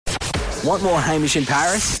Want more Hamish in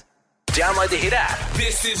Paris? Download the Hit app.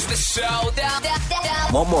 This is the showdown.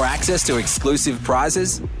 Want more access to exclusive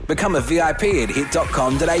prizes? Become a VIP at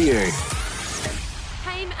hit.com.au.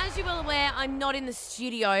 Hey, as you're well aware, I'm not in the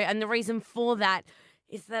studio, and the reason for that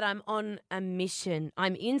is that I'm on a mission.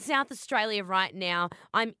 I'm in South Australia right now.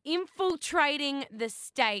 I'm infiltrating the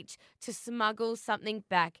state to smuggle something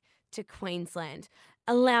back to Queensland.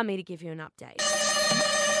 Allow me to give you an update.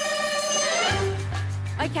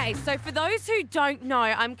 Okay, so for those who don't know,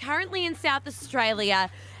 I'm currently in South Australia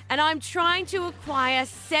and I'm trying to acquire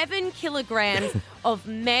 7 kilograms of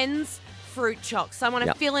men's Fruchocs. So I want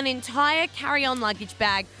to fill an entire carry-on luggage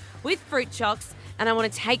bag with Fruchocs and I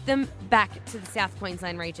want to take them back to the South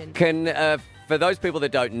Queensland region. For those people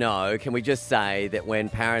that don't know, can we just say that when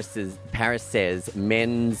Paris says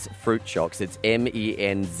men's Fruchocs, it's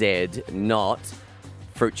MENZ, not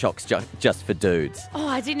Fruchocs just for dudes. Oh,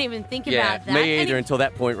 I didn't even think about that. Me either until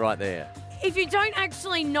that point right there. If you don't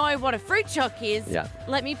actually know what a Fruchoc is,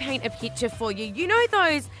 let me paint a picture for you. You know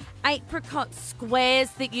those apricot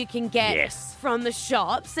squares that you can get from the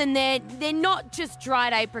shops, and they're not just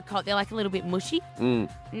dried apricot, they're like a little bit mushy. And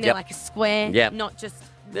they're like a square, not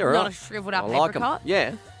a shriveled up apricot.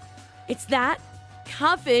 Yeah. It's that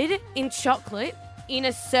covered in chocolate in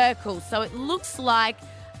a circle, so it looks like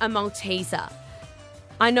a Malteser.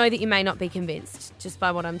 I know that you may not be convinced just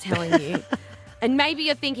by what I'm telling you. And maybe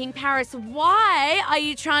you're thinking, Paris, why are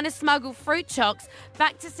you trying to smuggle Fruchocs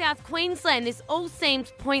back to South Queensland? This all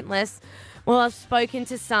seems pointless. Well, I've spoken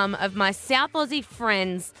to some of my South Aussie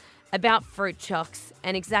friends about Fruchocs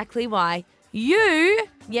and exactly why you,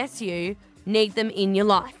 yes you, need them in your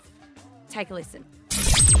life. Take a listen.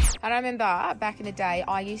 I remember back in the day,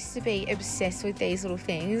 I used to be obsessed with these little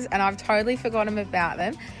things and I've totally forgotten about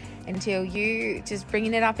them until you just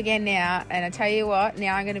bringing it up again now. And I tell you what,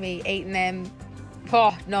 now I'm going to be eating them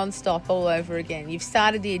non-stop all over again. You've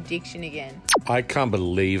started the addiction again. I can't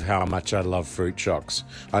believe how much I love Fruchocs.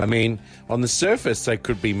 I mean, on the surface, they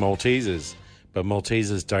could be Maltesers, but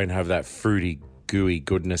Maltesers don't have that fruity, gooey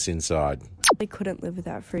goodness inside. I couldn't live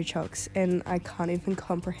without Fruchocs, and I can't even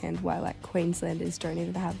comprehend why, Queenslanders don't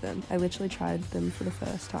even have them. I literally tried them for the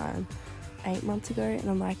first time 8 months ago, and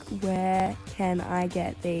I'm like, where can I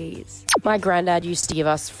get these? My granddad used to give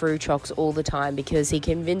us Fruchocs all the time because he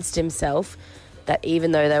convinced himself that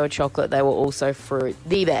even though they were chocolate, they were also fruit.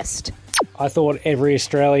 The best. I thought every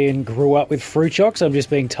Australian grew up with Fruchocs. I'm just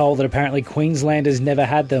being told that apparently Queenslanders never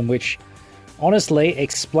had them, which honestly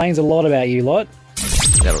explains a lot about you lot.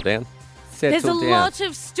 Settle down. There's a lot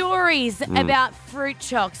of stories about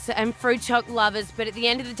Fruchocs and Fruchoc lovers, but at the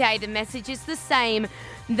end of the day, the message is the same.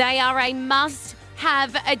 They are a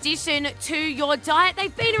must-have addition to your diet.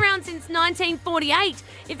 They've been around since 1948.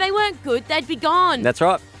 If they weren't good, they'd be gone. That's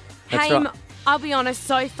right. I'll be honest,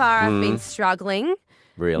 so far I've been struggling.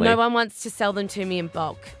 Really? No one wants to sell them to me in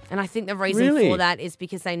bulk. And I think the reason for that is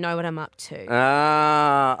because they know what I'm up to.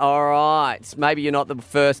 All right. Maybe you're not the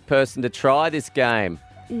first person to try this game.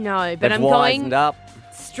 No, but They've I'm going up.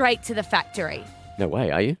 straight to the factory. No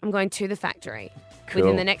way, are you? I'm going to the factory Cool.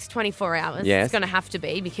 within the next 24 hours. Yes. It's going to have to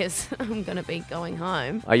be because I'm going to be going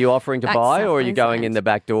home. Are you offering to That's buy, South or are you going Queensland. in the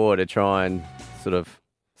back door to try and sort of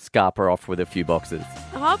scarper off with a few boxes?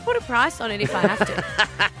 I'll put a price on it if I have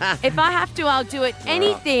to. If I have to, I'll do it.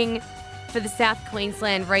 Anything for the South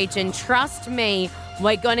Queensland region. Trust me,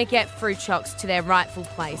 we're going to get Fruchocs to their rightful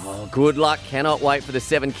place. Oh, good luck. Cannot wait for the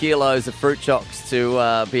 7 kilos of Fruchocs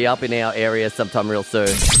to be up in our area sometime real soon.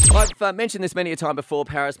 I've mentioned this many a time before,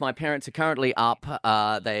 Paris. My parents are currently up.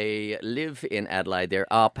 They live in Adelaide.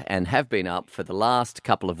 They're up and have been up for the last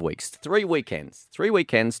couple of weeks. 3 weekends.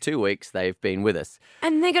 2 weeks they've been with us.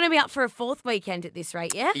 And they're going to be up for a 4th weekend at this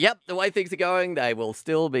rate, yeah? Yep, the way things are going, they will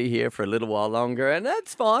still be here for a little while longer, and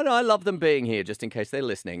that's fine. I love them being here, just in case they're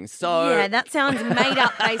listening. So Yeah, that sounds made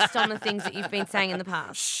up based on the things that you've been saying in the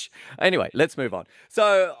past. Shh. Anyway, let's move on.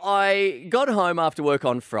 So I got home after work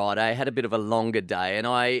on Friday, had a bit of a longer day, and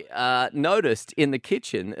I noticed in the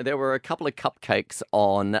kitchen there were a couple of cupcakes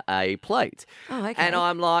on a plate. Oh, okay. And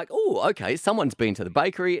I'm like, oh, okay, someone's been to the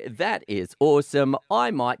bakery. That is awesome. I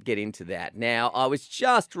might get into that. Now, I was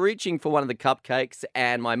just reaching for one of the cupcakes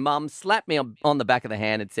and my mum slapped me on the back of the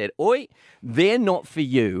hand and said, oi, they're not for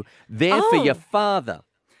you. They're for your father.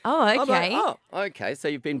 Oh, okay. I'm like, oh, okay. So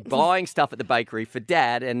you've been buying stuff at the bakery for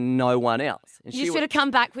Dad and no one else. And You should have come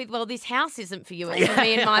back with, well, this house isn't for you, it's for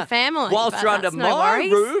me and my family. Whilst But you're under that's no my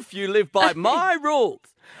worries. roof, you live by my rules.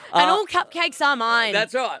 And all cupcakes are mine.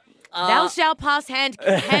 That's right. Thou shalt pass hand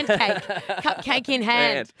cake, cupcake in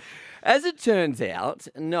hand. As it turns out,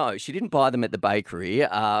 no, she didn't buy them at the bakery.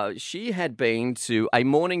 She had been to a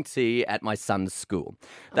morning tea at my son's school.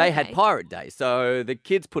 They had Pirate Day, so the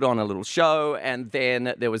kids put on a little show and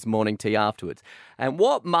then there was morning tea afterwards. And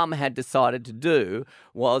what Mum had decided to do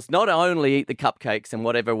was not only eat the cupcakes and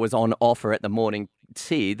whatever was on offer at the morning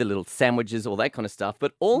tea, the little sandwiches, all that kind of stuff,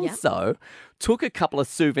 but also took a couple of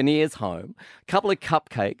souvenirs home, a couple of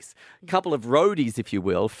cupcakes, a couple of roadies, if you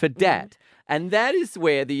will, for Dad. And that is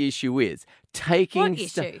where the issue is. Taking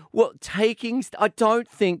What issue? I don't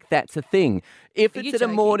think that's a thing. If Are it's you at a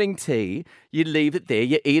joking? morning tea, you leave it there,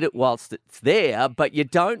 you eat it whilst it's there, but you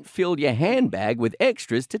don't fill your handbag with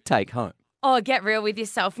extras to take home. Oh, get real with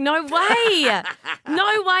yourself. No way.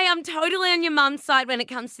 No way. I'm totally on your mum's side when it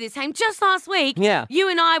comes to this. Hey, just last week, you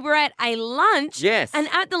and I were at a lunch. Yes. And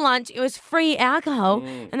at the lunch, it was free alcohol.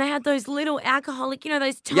 And they had those little alcoholic,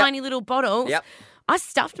 those tiny little bottles. Yep. I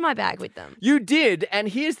stuffed my bag with them. You did, and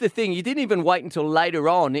here's the thing, you didn't even wait until later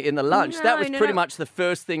on in the lunch. That was pretty much the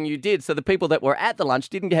first thing you did. So the people that were at the lunch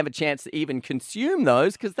didn't have a chance to even consume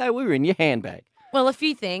those because they were in your handbag. Well, a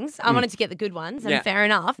few things. I wanted to get the good ones, and fair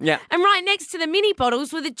enough. Yeah. And right next to the mini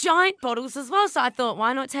bottles were the giant bottles as well. So I thought,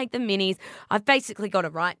 why not take the minis? I've basically got a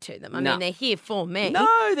right to them. I mean, they're here for me.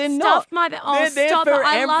 No, they're not. Stuffed my bag. Oh, they're there stop for it.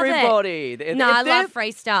 I love everybody. it. No, I love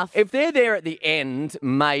free stuff. If they're there at the end,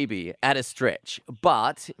 maybe at a stretch.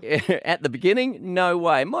 But at the beginning, no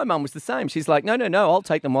way. My mum was the same. She's like, no, I'll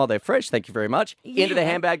take them while they're fresh. Thank you very much. Into the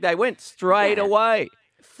handbag they went straight away.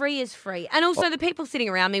 Free is free. And also the people sitting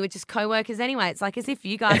around me were just co-workers anyway. It's like as if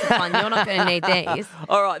you guys are fun. You're not going to need these.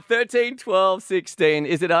 All right, 13, 12, 16.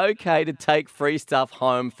 Is it okay to take free stuff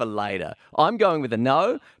home for later? I'm going with a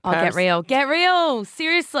no. Oh, get real. Get real.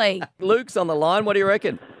 Seriously. Luke's on the line. What do you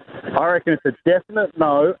reckon? I reckon it's a definite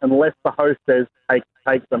no unless the host says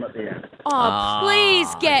take them at the end. Oh,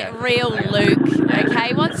 please get real, Luke.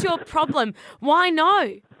 Okay, what's your problem? Why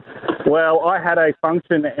no? Well, I had a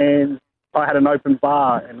function and I had an open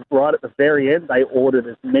bar, and right at the very end, they ordered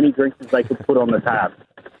as many drinks as they could put on the tab.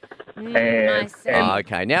 I see.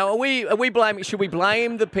 Okay. Now, are we blaming? Should we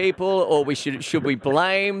blame the people, or should we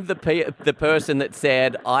blame the person that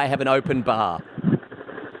said I have an open bar?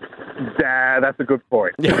 That's a good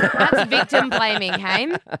point. That's victim blaming,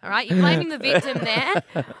 Haim. All right, you're blaming the victim there.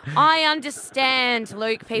 I understand,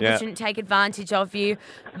 Luke, people shouldn't take advantage of you.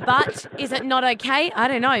 But is it not okay? I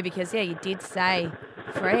don't know, because, you did say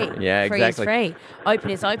free. Yeah, free exactly. Free is free. Open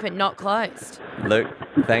is open, not closed. Luke,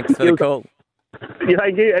 thanks for the call. Yeah,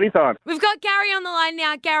 thank you. Anytime. We've got Gary on the line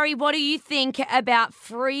now. Gary, what do you think about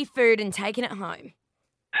free food and taking it home?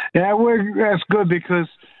 Yeah, that's good because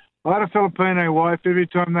I had a Filipino wife. Every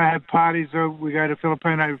time they have parties or we go to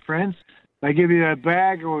Filipino friends, they give you a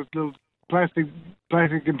bag or little plastic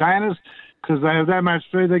containers because they have that much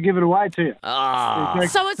food. They give it away to you.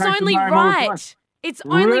 So it's only right. It's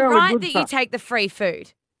only right that you take the free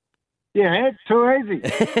food. Yeah, it's too easy.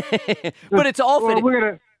 But it's offered.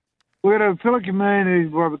 Well, we've got a Philip community,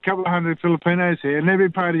 a couple of hundred Filipinos here, and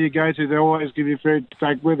every party you go to, they always give you food to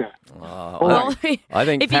take with you. Well, I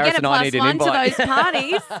think if you Paris get a and I need an +1 to invite. those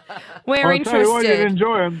parties, we're I'll interested. tell you what, you'd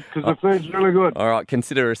enjoy them because the food's really good. All right,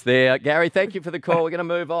 consider us there. Gary, thank you for the call. We're going to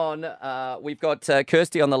move on. We've got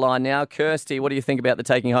Kirsty on the line now. Kirsty, what do you think about the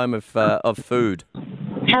taking home of food?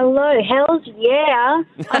 Hello, hells yeah.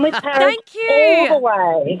 I'm with Paris Thank you. all the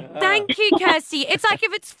way. Thank you, Kirsty. It's like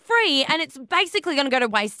if it's free and it's basically going to go to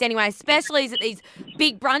waste anyway, especially at these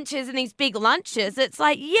big brunches and these big lunches. It's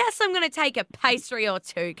like, yes, I'm going to take a pastry or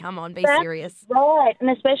two. Come on, be serious. Right, and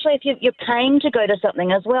especially if you're paying to go to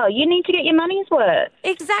something as well. You need to get your money's worth.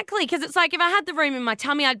 Exactly, because it's like if I had the room in my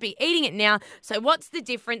tummy, I'd be eating it now. So what's the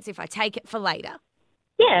difference if I take it for later?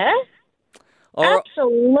 Yeah.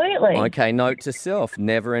 Absolutely. Okay, note to self,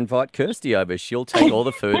 never invite Kirsty over. She'll take all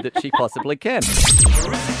the food that she possibly can.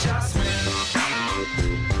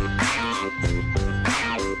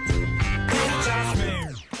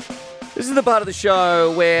 This is the part of the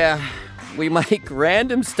show where we make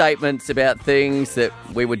random statements about things that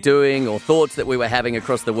we were doing or thoughts that we were having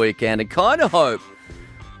across the weekend and kind of hope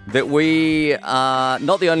that we are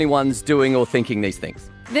not the only ones doing or thinking these things.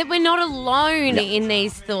 That we're not alone in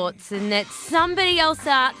these thoughts and that somebody else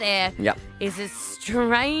out there is as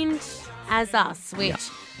strange as us, which,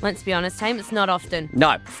 let's be honest, Haim, it's not often.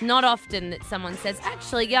 No. It's not often that someone says,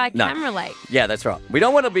 actually, I can relate. Yeah, that's right. We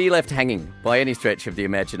don't want to be left hanging by any stretch of the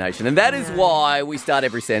imagination. And that is why we start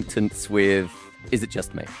every sentence with, is it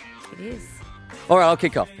just me? It is. All right, I'll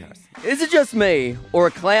kick off, Paris. Is it just me or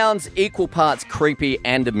are clowns equal parts creepy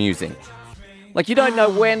and amusing? Like, you don't know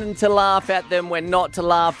when to laugh at them, when not to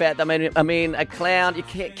laugh at them. I mean, a clown,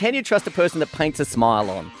 can you trust a person that paints a smile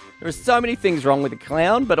on? There are so many things wrong with a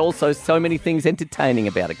clown, but also so many things entertaining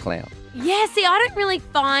about a clown. Yeah, see, I don't really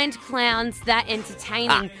find clowns that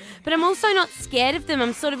entertaining, but I'm also not scared of them.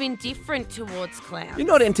 I'm sort of indifferent towards clowns. You're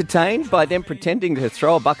not entertained by them pretending to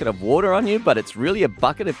throw a bucket of water on you, but it's really a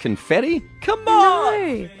bucket of confetti? Come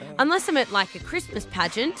on! No, unless I'm at like a Christmas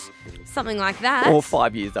pageant, something like that. Or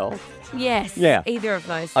 5 years old. Yes, Yeah. either of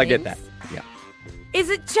those things. I get that. Yeah. Is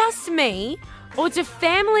it just me, or do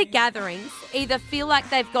family gatherings either feel like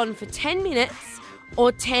they've gone for 10 minutes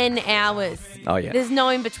or 10 hours? Oh, yeah. There's no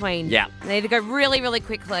in between. Yeah. They either go really, really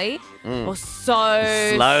quickly or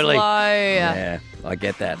so Slowly. slow. Yeah, I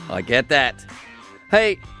get that.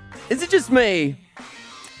 Hey, is it just me?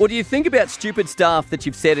 Or do you think about stupid stuff that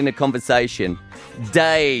you've said in a conversation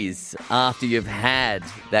days after you've had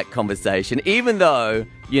that conversation, even though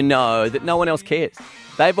you know that no one else cares?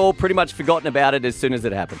 They've all pretty much forgotten about it as soon as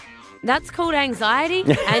it happened. That's called anxiety,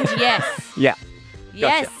 and yes. Yeah.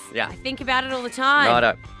 Yes. Gotcha. Yeah. I think about it all the time.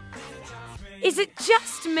 Righto. Is it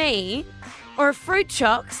just me, or are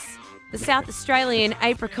Fruchocs, the South Australian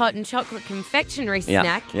apricot and chocolate confectionery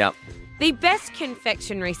snack, Yeah. the best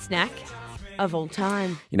confectionery snack of all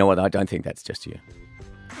time? You know what? I don't think that's just you.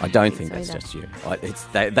 I don't think so that's either. just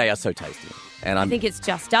you. They are so tasty. And I think it's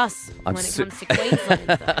just us when it comes to Queensland.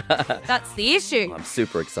 though. That's the issue. I'm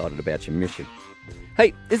super excited about your mission.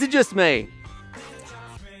 Hey, is it just me?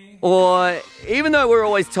 Or even though we're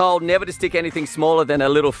always told never to stick anything smaller than a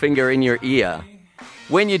little finger in your ear,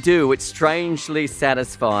 when you do, it's strangely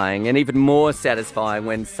satisfying and even more satisfying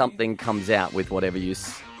when something comes out with whatever you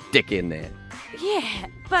stick in there. Yeah,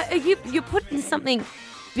 but you're putting something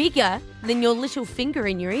bigger than your little finger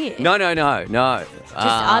in your ear. No. Just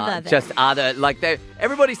other then. Just other. Like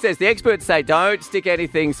everybody says, the experts say don't stick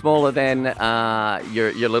anything smaller than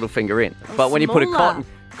your little finger in. But when you put a smaller.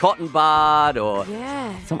 cotton bud or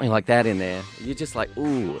Yeah. something like that in there, you're just like,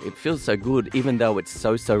 ooh, it feels so good, even though it's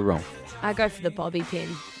so wrong. I go for the bobby pin.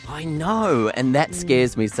 I know, and that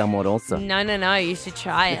scares me somewhat also. No, you should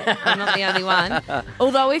try it. I'm not the only one.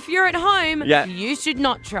 Although if you're at home, Yeah. you should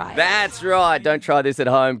not try it. That's right. Don't try this at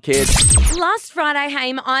home, kids. Last Friday,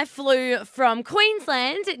 Haim, I flew from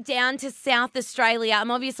Queensland down to South Australia.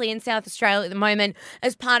 I'm obviously in South Australia at the moment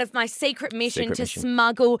as part of my secret mission to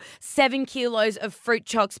smuggle 7 kilos of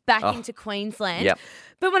Fruchocs back into Queensland. Yep.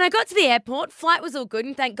 But when I got to the airport, flight was all good,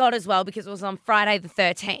 and thank God as well, because it was on Friday the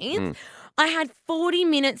 13th. I had 40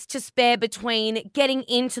 minutes to spare between getting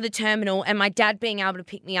into the terminal and my dad being able to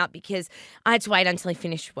pick me up because I had to wait until he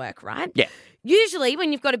finished work, right? Yeah. Usually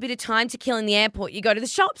when you've got a bit of time to kill in the airport, you go to the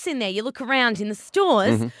shops in there, you look around in the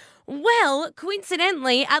stores. Well,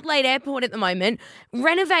 coincidentally, Adelaide Airport at the moment,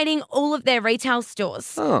 renovating all of their retail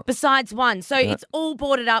stores besides one. So it's all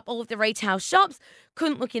boarded up, all of the retail shops.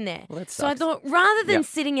 Couldn't look in there. Well, that so I sucks. thought rather than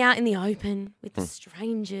sitting out in the open with the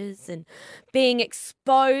strangers and being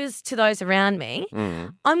exposed to those around me,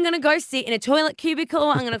 I'm going to go sit in a toilet cubicle.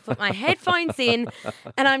 I'm going to put my headphones in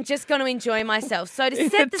and I'm just going to enjoy myself. So to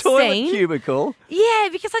set the toilet scene. cubicle? Yeah,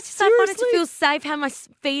 because I wanted to Seriously? feel safe, have my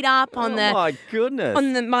feet up on my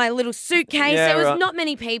goodness. my little suitcase. Yeah, there was right. not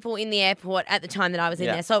many people in the airport at the time that I was in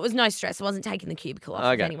Yeah. there, so it was no stress. I wasn't taking the cubicle off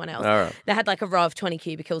of Okay. anyone else. All right. They had like a row of 20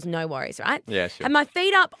 cubicles, no worries, right? Yeah, sure. Had my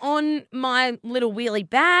feet up on my little wheelie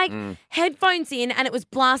bag, headphones in, and it was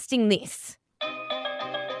blasting this.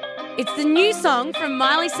 It's the new song from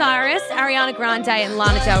Miley Cyrus, Ariana Grande, and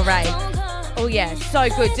Lana Del Rey. Oh yeah, so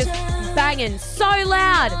good, just banging, so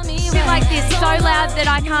loud. A bit like this, so loud that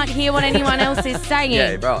I can't hear what anyone else is saying.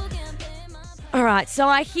 Yeah, bro. All right, so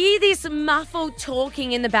I hear this muffled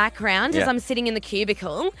talking in the background as Yeah. I'm sitting in the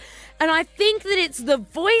cubicle, and I think that it's the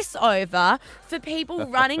voiceover for people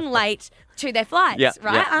running late to their flights, Yeah,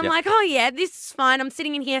 right? yeah, I'm yeah. like, oh yeah, this is fine. I'm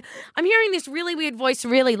sitting in here. I'm hearing this really weird voice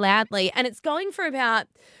really loudly, and it's going for about,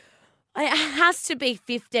 it has to be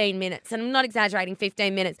 15 minutes, and I'm not exaggerating,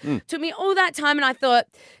 15 minutes. Took me all that time, and I thought,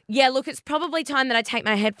 yeah, look, it's probably time that I take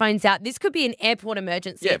my headphones out. This could be an airport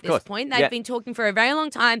emergency Yeah, at of this course. point. They've Yeah. been talking for a very long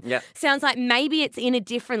time. Yeah. Sounds like maybe it's in a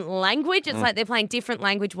different language. It's like they're playing different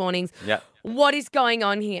language warnings. Yeah. What is going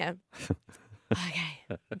on here?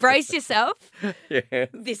 Okay. Brace yourself. Yes.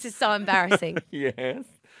 This is so embarrassing. Yes.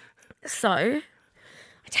 So I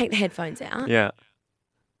take the headphones out. Yeah.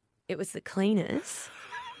 It was the cleaners.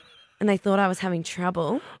 And they thought I was having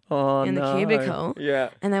trouble Oh, in the no. cubicle. Yeah.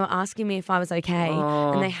 And they were asking me if I was okay.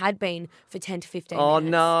 Oh. And they had been for 10 to 15 Oh,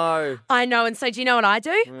 minutes. no. I know. And so do you know what I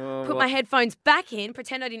do? Oh, Put what? my headphones back in,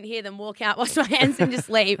 pretend I didn't hear them, walk out, wash my hands and just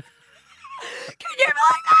leave. Can you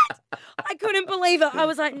believe that? I couldn't believe it. I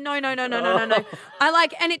was like, no.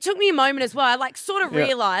 And it took me a moment as well. I sort of Yeah.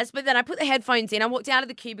 realised, but then I put the headphones in. I walked out of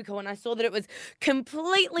the cubicle and I saw that it was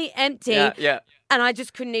completely empty. Yeah, yeah. And I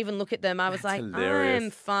just couldn't even look at them. I was like, hilarious.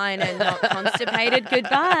 I'm fine and not constipated.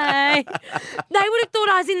 Goodbye. They would have thought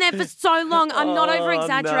I was in there for so long. I'm not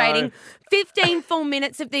over-exaggerating. no. 15 full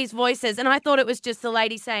minutes of these voices. And I thought it was just the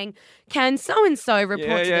lady saying, can so-and-so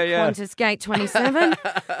report to the Qantas Gate 27?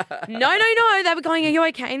 No. They were going, are you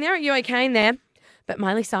okay in there? Are you okay in there? But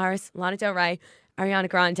Miley Cyrus, Lana Del Rey, Ariana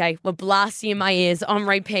Grande were blasting in my ears on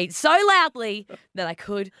repeat so loudly that I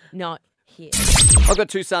could not hear. I've got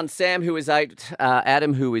two sons, Sam, who is 8,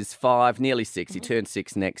 Adam, who is 5, nearly 6. He turned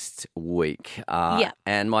 6 next week.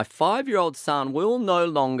 And my 5-year-old son will no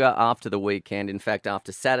longer, after the weekend, in fact,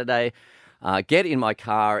 after Saturday, get in my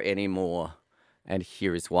car anymore. And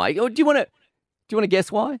here is why. Oh, do you want to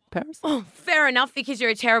guess why, Paris? Oh, fair enough, because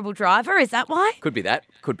you're a terrible driver. Is that why? Could be that.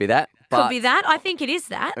 Could be that. I think it is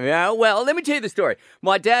that. Yeah, well, let me tell you the story.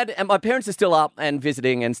 My dad and my parents are still up and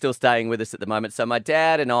visiting and still staying with us at the moment. So my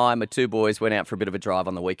dad and I, my 2 boys, went out for a bit of a drive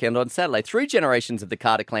on the weekend on Saturday. 3 generations of the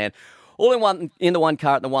Carter clan, all in the one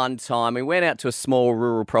car at the one time. We went out to a small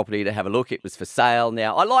rural property to have a look. It was for sale.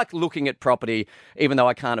 Now, I like looking at property, even though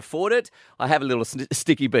I can't afford it. I have a little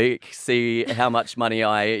sticky beak, see how much money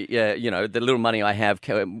the little money I have,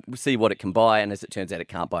 see what it can buy. And as it turns out, it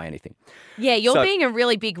can't buy anything. Yeah, you're being a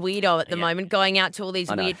really big weirdo at the moment, going out to all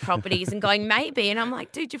these weird properties and going, maybe. And I'm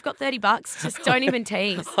like, dude, you've got $30. Just don't even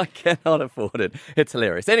tease. I cannot afford it. It's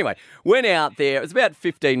hilarious. Anyway, went out there. It was about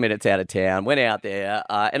 15 minutes out of town. Went out there.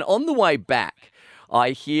 And on the way back, I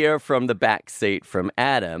hear from the back seat from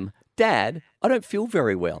Adam, Dad, I don't feel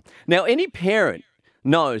very well. Now, any parent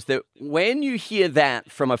knows that when you hear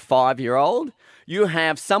that from a 5-year-old, you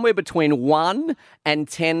have somewhere between 1 and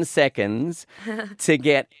 10 seconds to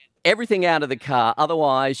get everything out of the car.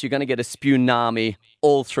 Otherwise, you're going to get a spewnami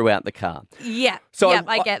all throughout the car. Yeah. So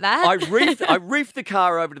I get that. I reefed the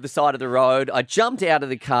car over to the side of the road. I jumped out of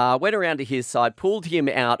the car, went around to his side, pulled him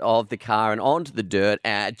out of the car and onto the dirt,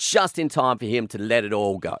 just in time for him to let it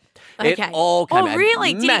all go. Okay. It all came out.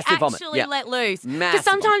 Really? Did he Massive vomit. actually let loose? Massive Because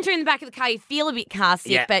sometimes you're in the back of the car, you feel a bit car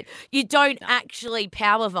sick, but you don't actually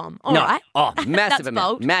power vom. All right. Oh, massive That's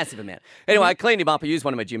amount. bold. Massive amount. Anyway, I cleaned him up. I used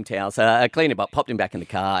one of my gym towels. I cleaned him up, popped him back in the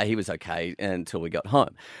car. He was okay until we got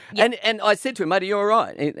home. Yep. And I said to him, mate, are you all right?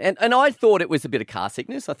 And I thought it was a bit of car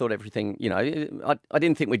sickness. I thought everything, I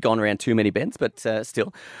didn't think we'd gone around too many bends, but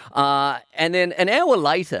still. And then an hour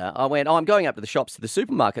later, I went, I'm going up to the shops to the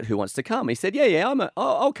supermarket. Who wants to come? He said,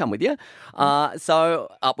 I'll come with you.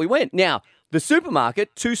 So up we went. Now, the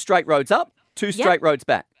supermarket, 2 straight roads up, 2 straight roads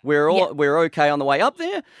back. We're okay on the way up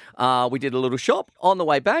there. We did a little shop. On the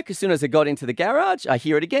way back, as soon as I got into the garage, I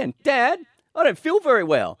hear it again. Dad, I don't feel very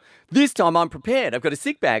well. This time I'm prepared. I've got a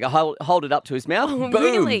sick bag. I hold it up to his mouth. Oh, Boom.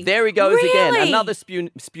 really? There he goes again. Really? Another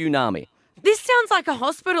spewnami. This sounds like a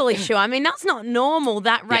hospital issue. I mean, that's not normal,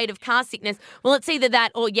 that rate of car sickness. Well, it's either that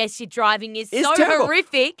or, yes, your driving is It's so terrible.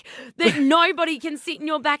 horrific that nobody can sit in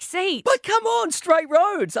your back seat. But come on, straight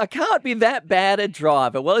roads. I can't be that bad a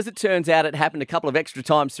driver. Well, as it turns out, it happened a couple of extra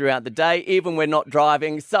times throughout the day, even when not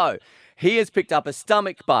driving. So he has picked up a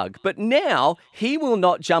stomach bug. But now he will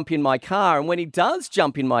not jump in my car. And when he does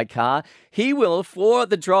jump in my car, he will, for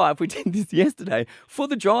the drive, we did this yesterday, for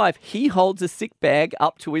the drive, he holds a sick bag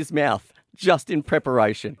up to his mouth. Just in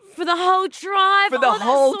preparation. For the whole drive? For the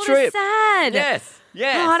whole that's trip. Sort of sad. Yes.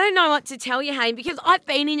 Oh, I don't know what to tell you, Hayne, because I've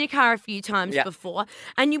been in your car a few times before,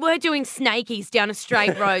 and you were doing snakies down a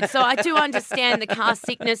straight road, so I do understand the car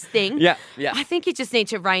sickness thing. Yeah. I think you just need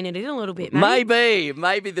to rein it in a little bit, mate.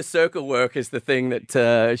 Maybe the circle work is the thing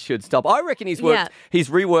that should stop. I reckon he's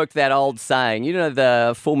reworked that old saying. You know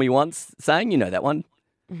the "fool me once" saying? You know that one?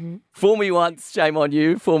 Mm-hmm. Fool me once, shame on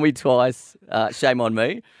you. Fool me twice, shame on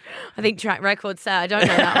me. I think track records say I don't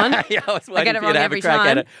know that one. I was waiting get it for you wrong to have every a crack time.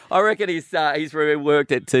 at it. I reckon he's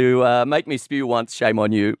reworked it to make me spew once, shame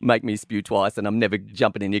on you, make me spew twice, and I'm never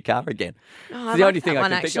jumping in your car again. Oh, it's the only that thing I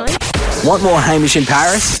one, can think actually. of. Want more Hamish in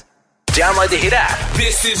Paris? Download the Hit app.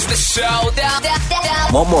 This is the showdown.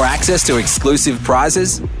 Want more access to exclusive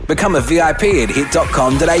prizes? Become a VIP at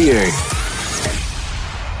hit.com.au.